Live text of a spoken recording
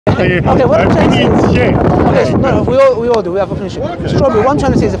Okay, what I'm trying to say is, okay, no, we all do. We have a finish. Strawberry, what I'm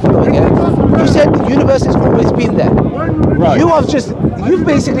trying to say is the following. Yeah? You said the universe has always been there. Right. You've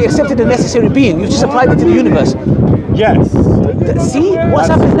basically accepted the necessary being. You've just applied it to the universe. Yes. See what's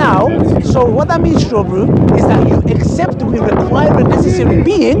happened now? So what that means, Strawberry, is that you accept that we require a necessary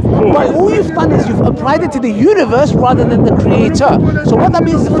being, but all you've done is you've applied it to the universe rather than the creator. So what that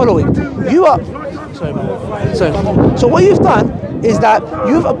means is the following. You are... Sorry, man. Sorry. So what you've done is that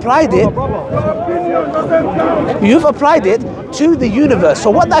you've applied it to the universe. So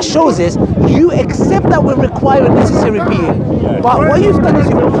what that shows is you accept that we require a necessary being. But what you've done is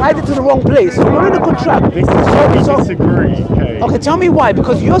you've applied it to the wrong place. So we're in a good track. Disagree. Okay, tell me why.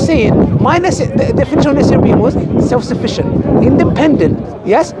 Because you're saying the definition of necessary being was self-sufficient, independent,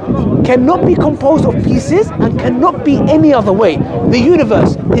 yes? Cannot be composed of pieces and cannot be any other way. The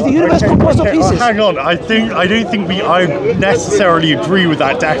universe. Is the universe composed of pieces? Hang on, I don't think I necessarily agree with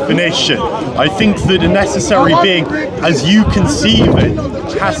that definition. I think that a necessary being, as you conceive it,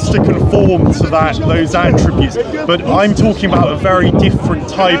 has to conform to those attributes. But I'm talking about a very different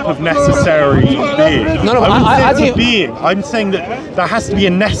type of necessary being. No, I think being. I'm saying that there has to be a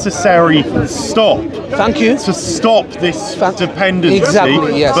necessary stop. Thank you. To stop this dependency.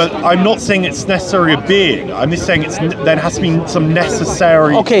 Exactly, yes. But I'm not saying it's necessarily a being. I'm just saying there has to be some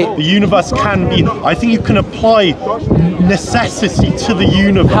necessary. Okay. The universe can be. I think you can apply necessity to the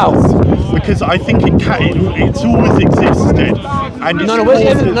universe. How? Because I think it's always existed. And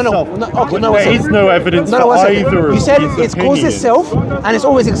there is no evidence for either of You said these it's caused itself and it's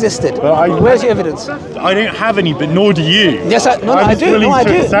always existed. Where's your evidence? I don't have any, but nor do you. Yes, I do. No, I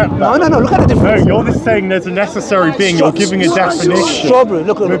do. No, look at the difference. No, you're just saying there's a necessary being. You're giving a definition. Strawberry,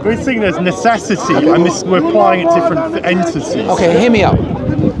 look. We're both saying there's necessity, and we're applying it to different entities. Okay, hear me out.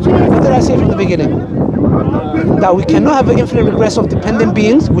 What did I say from the beginning? That we cannot have an infinite regress of dependent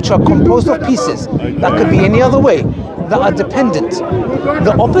beings which are composed of pieces that could be any other way, that are dependent.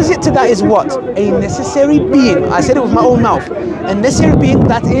 The opposite to that is what? A necessary being. I said it with my own mouth. A necessary being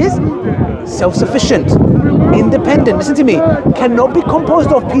that is self-sufficient, independent, listen to me, cannot be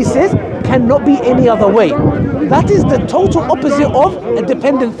composed of pieces, cannot be any other way. That is the total opposite of a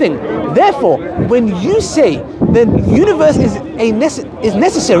dependent thing. Therefore, when you say the universe is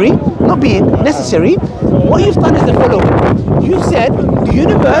necessary, not being necessary, what you've done is the following. You've said the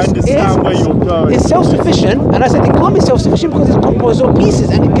universe is self-sufficient, and I said it can't be self-sufficient because it's composed of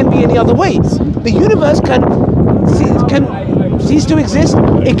pieces and it can be any other way. The universe can cease to exist,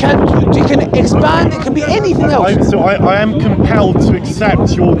 it can expand, it can be anything else. So I am compelled to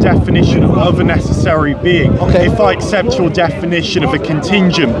accept your definition of a necessary being. Okay. If I accept your definition of a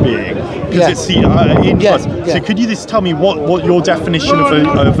contingent being, because it's the inverse. So could you just tell me what your definition of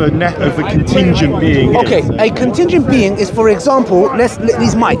a contingent being is? Okay, a contingent being is, for example,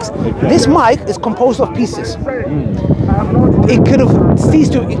 these mics. This mic is composed of pieces. It could have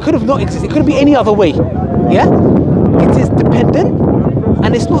ceased to, it could have not existed, it could be any other way. Yeah? It is dependent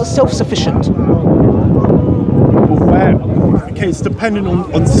and it's not self-sufficient. Okay, it's dependent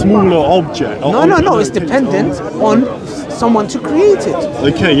on smaller object. No, it's dependent on someone to create it.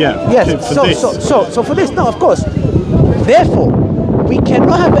 Okay, yeah. Yes, okay, so for this, no, of course. Therefore, we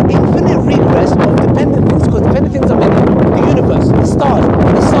cannot have an infinite regress of dependent things, because dependent things are many. The universe, the stars,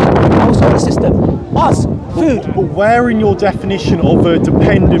 the sun, our solar system, us, food. But where in your definition of a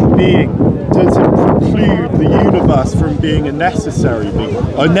dependent being does it preclude the universe from being a necessary being,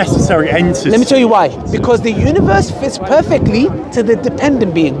 a necessary entity? Let me tell you why. Because the universe fits perfectly to the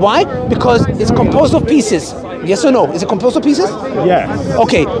dependent being. Why? Because it's composed of pieces. Yes or no? Is it composed of pieces? Yes.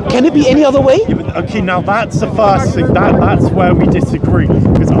 Okay. Can it be any other way? Yeah, but, okay, now that's the first thing. That's where we disagree.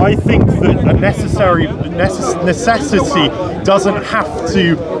 Because I think that a necessity doesn't have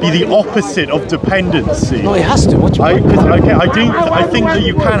to be the opposite of dependency. No, it has to. What do you mean? I think that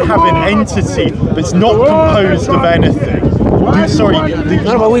you can have an entity that's not composed of anything. Sorry. No,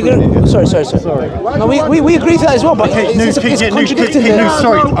 but sorry. No, we agree to that as well, but it's contradicting.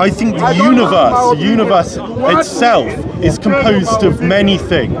 Sorry. I think the universe itself is composed of many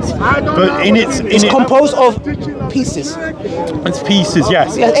things, but it's composed of pieces. It's pieces,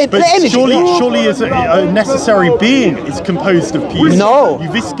 yes. Yeah, but surely as a necessary being is composed of pieces. No.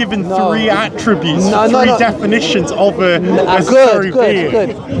 You've just given three attributes, three definitions of a necessary being.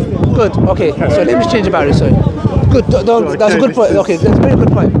 Good. Okay. So let me change about it. Sorry. Good. That's a good point. Okay, that's a very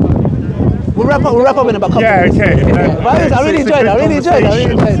good point. We'll wrap up in about a couple minutes. But I really enjoyed it.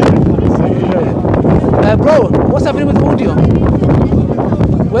 Bro, what's happening with the audio?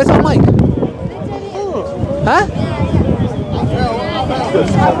 Where's our mic? Huh?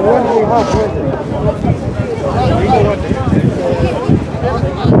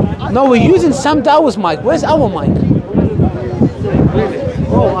 No, we're using Sam Dawah's mic. Where's our mic?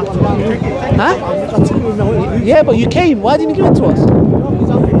 Huh? Yeah, but you came. Why didn't you give it to us?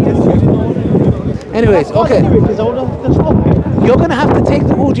 Anyways, okay. You're gonna have to take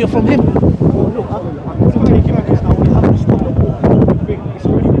the audio from him.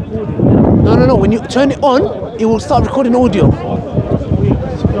 No. When you turn it on, it will start recording audio.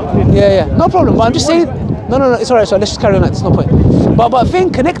 Yeah. No problem. But I'm just saying. No. It's alright. So let's just carry on. There's no point. But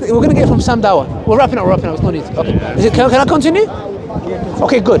thing connect. We're gonna get it from Sam Dawah. We're wrapping up. It's no need. Okay. Can I continue?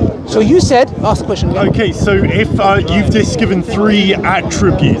 Okay, good. So you said, ask the question again. Okay, so if you've just given 3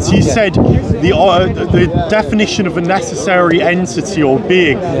 attributes, you said the definition of a necessary entity or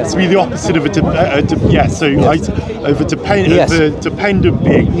being to be the opposite of a dependent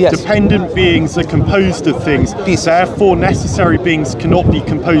being. Yes. Dependent beings are composed of things. Therefore, necessary beings cannot be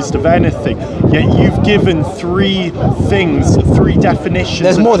composed of anything. Yet you've given 3 things, 3 definitions.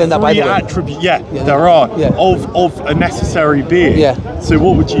 There's more than that, by the way. Attributes. There are of a necessary being. Yeah. So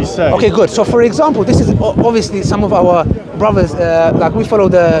what would you say? Okay, good. So for example, this is obviously some of our brothers, like we follow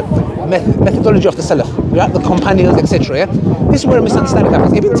the methodology of the Salaf, the companions, etc. Yeah? This is where a misunderstanding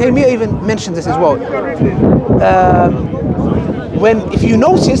happens. Ibn Taymiyyah even mentioned this as well. If you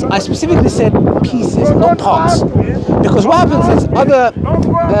notice, I specifically said pieces, not parts. Because what happens is other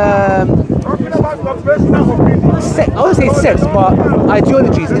I wouldn't say sects, but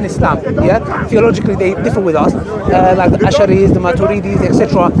ideologies in Islam, theologically they differ with us, like the Asharis, the Maturidis,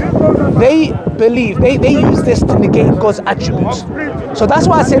 etc. They believe, they use this to negate God's attributes. So that's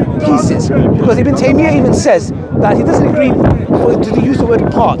why I said pieces, because Ibn Taymiyyah even says that he doesn't agree to use the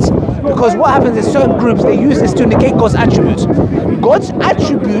word parts, because what happens is certain groups, they use this to negate God's attributes. God's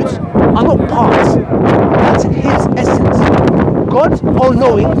attributes are not parts, that's his essence. God,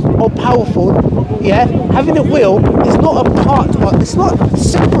 all-knowing, all-powerful, having a will is not a part, it's not a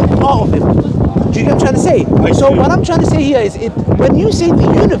separate part of him. Do you get what I'm trying to say? So what I'm trying to say here is, when you say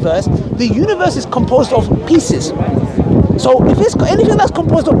the universe is composed of pieces. So if it's anything that's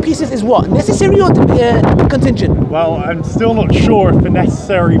composed of pieces is what? Necessary or contingent? Well, I'm still not sure if a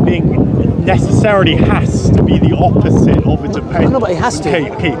necessary being necessarily has to be the opposite of a dependent. No, but it has to.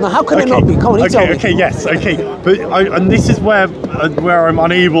 Okay. Now, how can it not be? Come on, you tell me. But and this is where I'm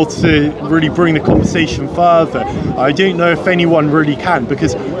unable to really bring the conversation further. I don't know if anyone really can,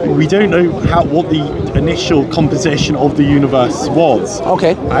 because we don't know what the initial composition of the universe was.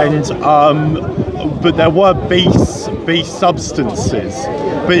 Okay. And but there were base substances,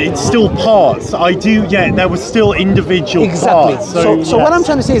 but it's still parts. There were still individual parts. So what I'm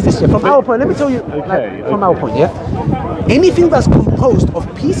trying to say is this, from our point, let me tell you, from our point, anything that's composed of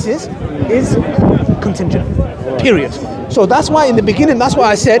pieces is contingent, period. So that's why in the beginning, that's why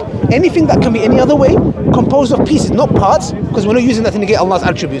I said anything that can be any other way, composed of pieces, not parts, because we're not using that to negate Allah's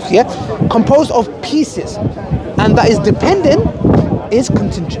attributes, composed of pieces, and that is dependent, is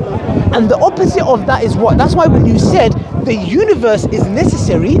contingent. And the opposite of that is what? That's why when you said the universe is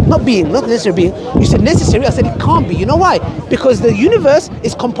necessary, not necessary being, you said necessary, I said it can't be. You know why? Because the universe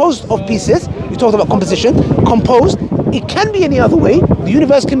is composed of pieces. You talked about composition, composed. It can be any other way. The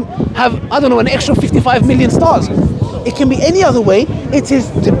universe can have, I don't know, an extra 55 million stars. It can be any other way. It is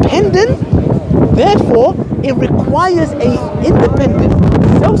dependent, therefore it requires a independent,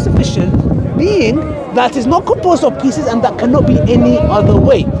 self-sufficient being that is not composed of pieces and that cannot be any other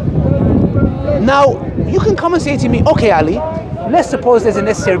way. Now, you can come and say to me, okay, Ali, let's suppose there's a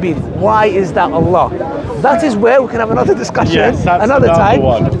necessary being. Why is that Allah? That is where we can have another discussion, another time.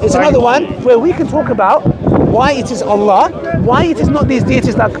 It's another one where we can talk about why it is Allah, why it is not these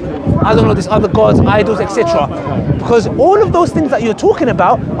deities like, I don't know, these other gods, idols, etc. Because all of those things that you're talking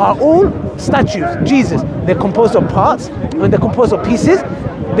about are all statues, Jesus. They're composed of parts, when they're composed of pieces,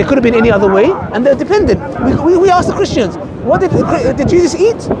 they could have been any other way, and they're dependent. We ask the Christians, what did Jesus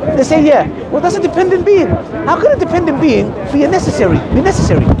eat? They say, well, that's a dependent being. How can a dependent being be necessary?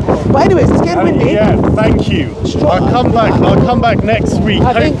 But anyways, it's getting windy. Thank you. I'll come back next week.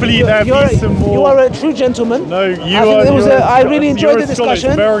 Hopefully there'll be some more. You are a true gentleman. No, I really enjoyed the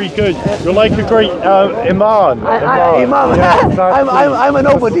discussion. Very good. You're like a great imam. I'm a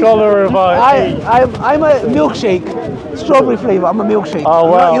nobody. Scholar of I'm a milkshake. Strawberry flavor. I'm a milkshake.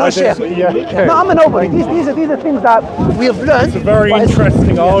 Oh wow! You know, chef. No, I'm a nobody. These are things that we have learned. It's a very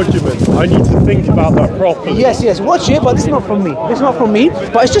interesting argument. I need to think about that properly. Yes. Watch it, but it's not from me.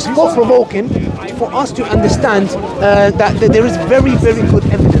 But it's just thought-provoking for us to understand that there is very, very good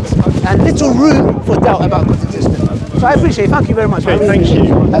evidence and little room for doubt about God's existence. So I appreciate it. Thank you very much. Okay, thank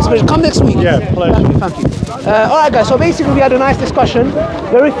you. Come next week. Yeah, pleasure. Thank you. All right, guys. So basically, we had a nice discussion.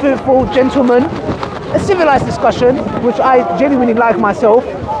 Very fruitful, gentleman. A civilized discussion, which I genuinely like myself.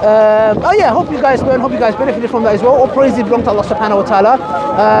 Oh yeah, hope you guys learned, hope you guys benefited from that as well. All praise belong to Allah subhanahu wa ta'ala.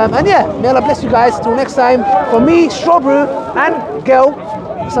 And yeah, may Allah bless you guys. Till next time, from me, Strawberry and Gail.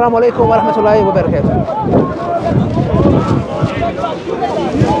 Assalamu alaikum wa rahmatullahi wa barakatuh.